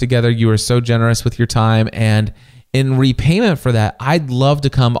had lunch together. You were so generous with your time, and in repayment for that, I'd love to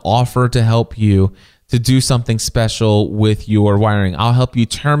come offer to help you to do something special with your wiring. I'll help you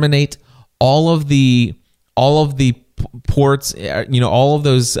terminate all of the ports, all of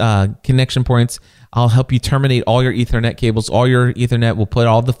those connection points. I'll help you terminate all your Ethernet cables, all your Ethernet. We'll put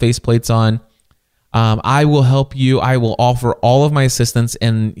all the faceplates on. I will help you. I will offer all of my assistance,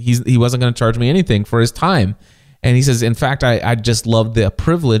 and he wasn't going to charge me anything for his time. And he says, in fact, I just love the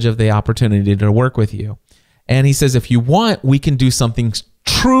privilege of the opportunity to work with you. And he says, if you want, we can do something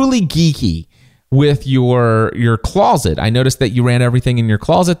truly geeky. with your closet. I noticed that you ran everything in your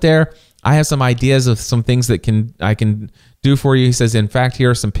closet there. I have some ideas of some things that I can do for you. He says, in fact, here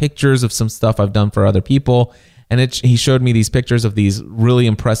are some pictures of some stuff I've done for other people. And he showed me these pictures of these really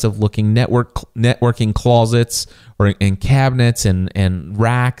impressive looking networking closets and cabinets and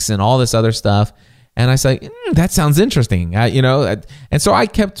racks and all this other stuff. And I said, that sounds interesting, And so I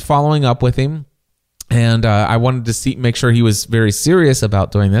kept following up with him. And I wanted to make sure he was very serious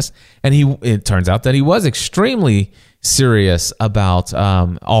about doing this. And it turns out that he was extremely serious about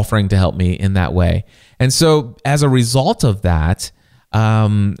offering to help me in that way. And so as a result of that,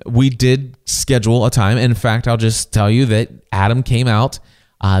 we did schedule a time. In fact, I'll just tell you that Adam came out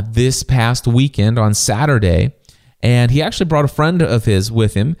this past weekend on Saturday, and he actually brought a friend of his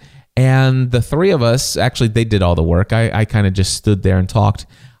with him. And the three of us, actually, they did all the work. I kind of just stood there and talked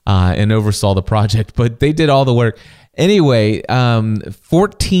and oversaw the project, but they did all the work. Anyway,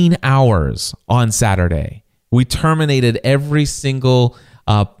 14 hours on Saturday. We terminated every single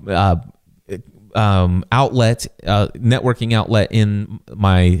networking outlet in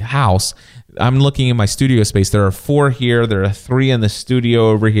my house. I'm looking in my studio space. There are 4 here. There are 3 in the studio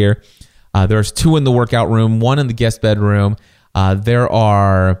over here. There's 2 in the workout room, 1 in the guest bedroom. There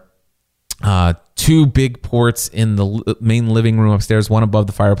are 2 big ports in the main living room upstairs, 1 above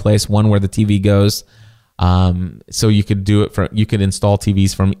the fireplace, 1 where the TV goes. So you could you could install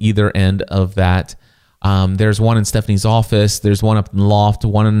TVs from either end of that. There's 1 in Stephanie's office. There's 1 up in the loft,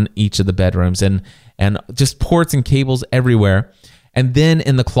 1 in each of the bedrooms, and just ports and cables everywhere. And then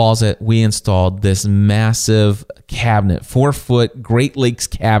in the closet, we installed this massive cabinet, 4-foot Great Lakes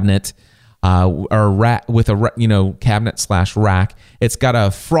cabinet, or rack with a cabinet/rack. It's got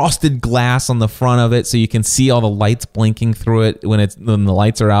a frosted glass on the front of it, so you can see all the lights blinking through it when the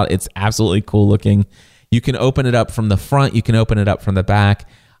lights are out. It's absolutely cool looking. You can open it up from the front. You can open it up from the back.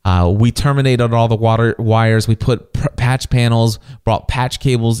 We terminated all the water wires. We put patch panels, brought patch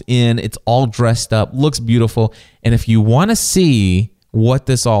cables in. It's all dressed up, looks beautiful. And if you want to see what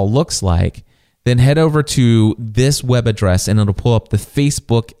this all looks like, then head over to this web address and it'll pull up the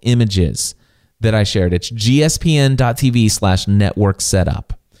Facebook images that I shared. It's gspn.tv/network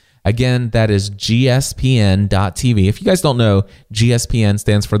setup. Again, that is gspn.tv. If you guys don't know, GSPN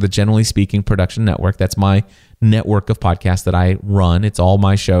stands for the Generally Speaking Production Network. That's my network of podcasts that I run. It's all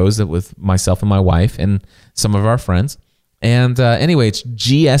my shows with myself and my wife and some of our friends. And anyway, it's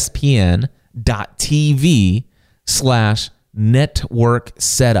gspn.tv/network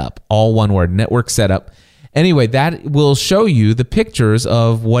setup. All one word, network setup. Anyway, that will show you the pictures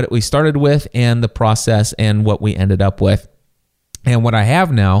of what we started with and the process and what we ended up with. And what I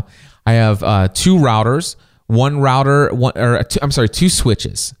have now, I have 2 routers, 2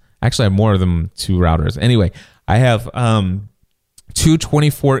 switches. Actually, I have more than 2 routers. Anyway, I have 2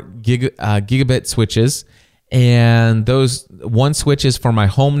 24 gigabit switches, and those 1 switch is for my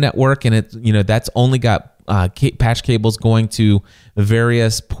home network, and that's only got patch cables going to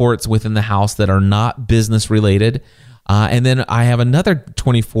various ports within the house that are not business related. And then I have another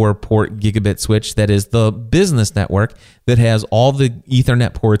 24-port gigabit switch that is the business network that has all the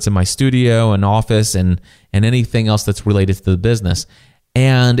Ethernet ports in my studio and office and anything else that's related to the business.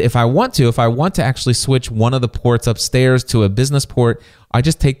 And if I want to actually switch one of the ports upstairs to a business port, I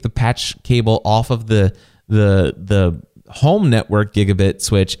just take the patch cable off of the home network gigabit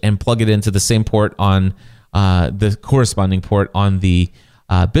switch and plug it into the same port on the corresponding port on the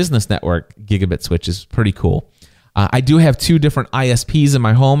business network gigabit switch. Is pretty cool. I do have 2 different ISPs in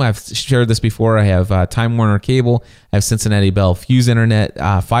my home. I've shared this before. I have Time Warner Cable. I have Cincinnati Bell Fuse Internet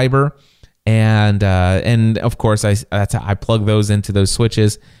fiber, and of course I plug those into those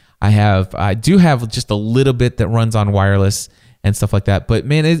switches. I do have just a little bit that runs on wireless and stuff like that. But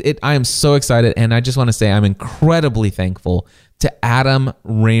man, I am so excited, and I just want to say I'm incredibly thankful to Adam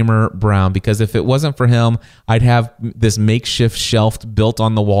Raymer Brown, because if it wasn't for him, I'd have this makeshift shelf built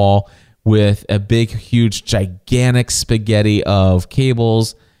on the wall with a big, huge, gigantic spaghetti of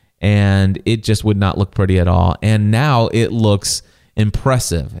cables, and it just would not look pretty at all. And now it looks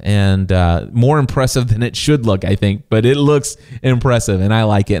impressive, and more impressive than it should look, I think, but it looks impressive, and I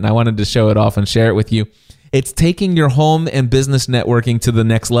like it, and I wanted to show it off and share it with you. It's taking your home and business networking to the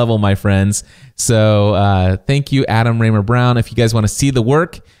next level, my friends. So thank you, Adam Raymer Brown. If you guys want to see the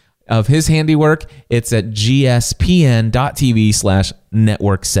work of his handiwork, it's at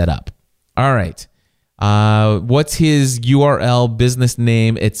gspn.tv/network setup. All right. What's his URL, business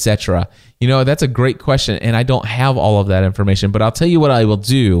name, etc.? That's a great question, and I don't have all of that information, but I'll tell you what I will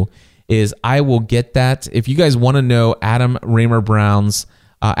do is I will get that. If you guys want to know Adam Raymer Brown's,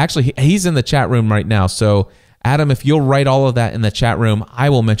 actually, he's in the chat room right now, so Adam, if you'll write all of that in the chat room, I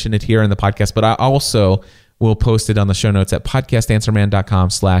will mention it here in the podcast, but I also will post it on the show notes at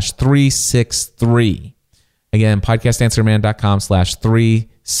podcastanswerman.com/363. Again,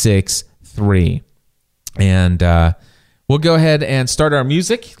 podcastanswerman.com/363. And we'll go ahead and start our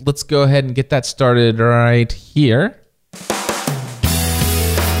music. Let's go ahead and get that started right here.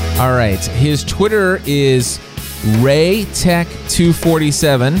 All right. His Twitter is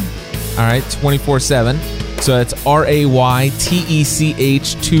RayTech247. All right, 24/7. So it's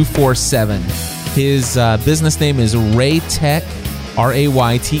RAYTECH 247. His business name is Raytech,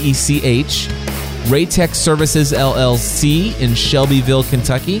 RAYTECH, Raytech Services LLC in Shelbyville,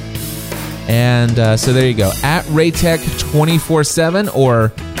 Kentucky. And so there you go. At Raytech247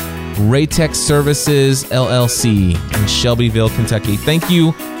 or Raytech Services LLC in Shelbyville, Kentucky. Thank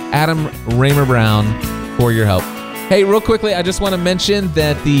you, Adam Raymer Brown, for your help. Hey, real quickly, I just want to mention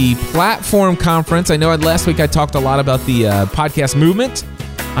that the Platform Conference, I know last week I talked a lot about the podcast movement.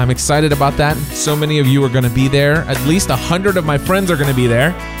 I'm excited about that. So many of you are going to be there. At least 100 of my friends are going to be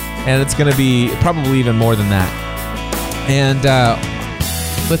there. And it's going to be probably even more than that. And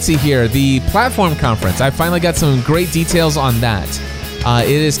let's see here. The Platform Conference, I finally got some great details on that. It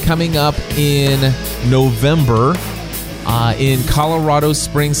is coming up in November in Colorado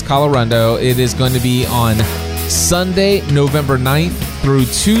Springs, Colorado. It is going to be on Sunday, November 9th through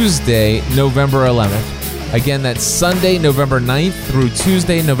Tuesday, November 11th. Again, that's Sunday, November 9th through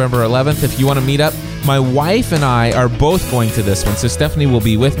Tuesday, November 11th. If you want to meet up, my wife and I are both going to this one, so Stephanie will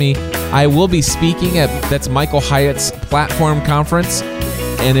be with me. I will be speaking that's Michael Hyatt's Platform Conference.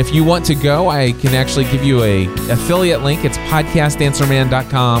 And if you want to go, I can actually give you a affiliate link. It's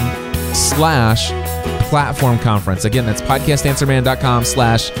podcastanswerman.com/platform conference. Again, that's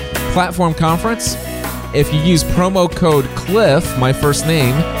podcastanswerman.com/platform conference. If you use promo code CLIFF, my first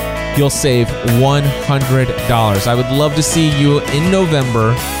name, you'll save $100. I would love to see you in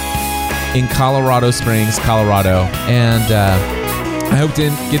November in Colorado Springs, Colorado. And I hope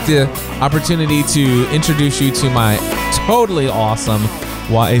to get the opportunity to introduce you to my totally awesome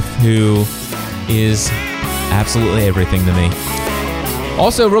wife, who is absolutely everything to me.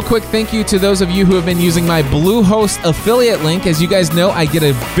 Also, real quick, thank you to those of you who have been using my Bluehost affiliate link. As you guys know, I get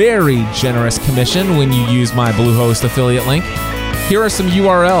a very generous commission when you use my Bluehost affiliate link. Here are some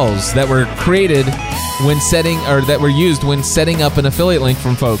URLs that were created when that were used when setting up an affiliate link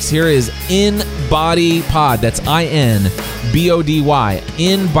from folks. Here is InBodyPod. That's INBODY.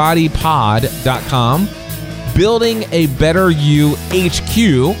 InBodyPod.com.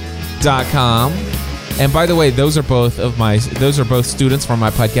 BuildingABetterYouHQ.com. And by the way, those are both students from my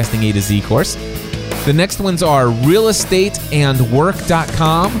Podcasting A to Z course. The next ones are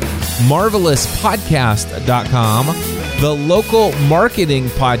realestateandwork.com, marvelouspodcast.com,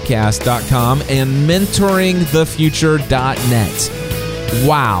 thelocalmarketingpodcast.com, and mentoringthefuture.net.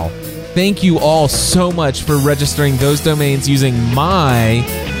 Wow. Thank you all so much for registering those domains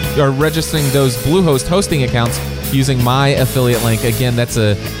registering those Bluehost hosting accounts using my affiliate link. Again, that's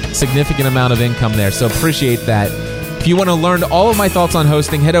a significant amount of income there, so appreciate that. If you want to learn all of my thoughts on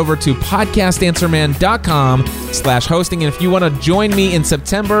hosting, head over to podcastanswerman.com/hosting. And if you want to join me in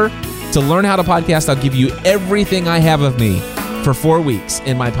September to learn how to podcast, I'll give you everything I have of me for 4 weeks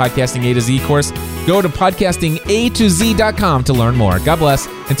in my Podcasting A to Z course. Go to podcastingatoz.com to learn more. God bless.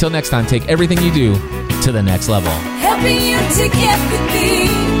 Until next time, take everything you do to the next level. Helping you to get everything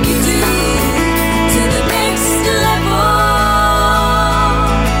you do to the next level.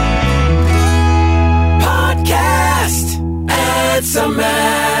 Podcast Answer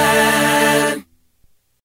Man.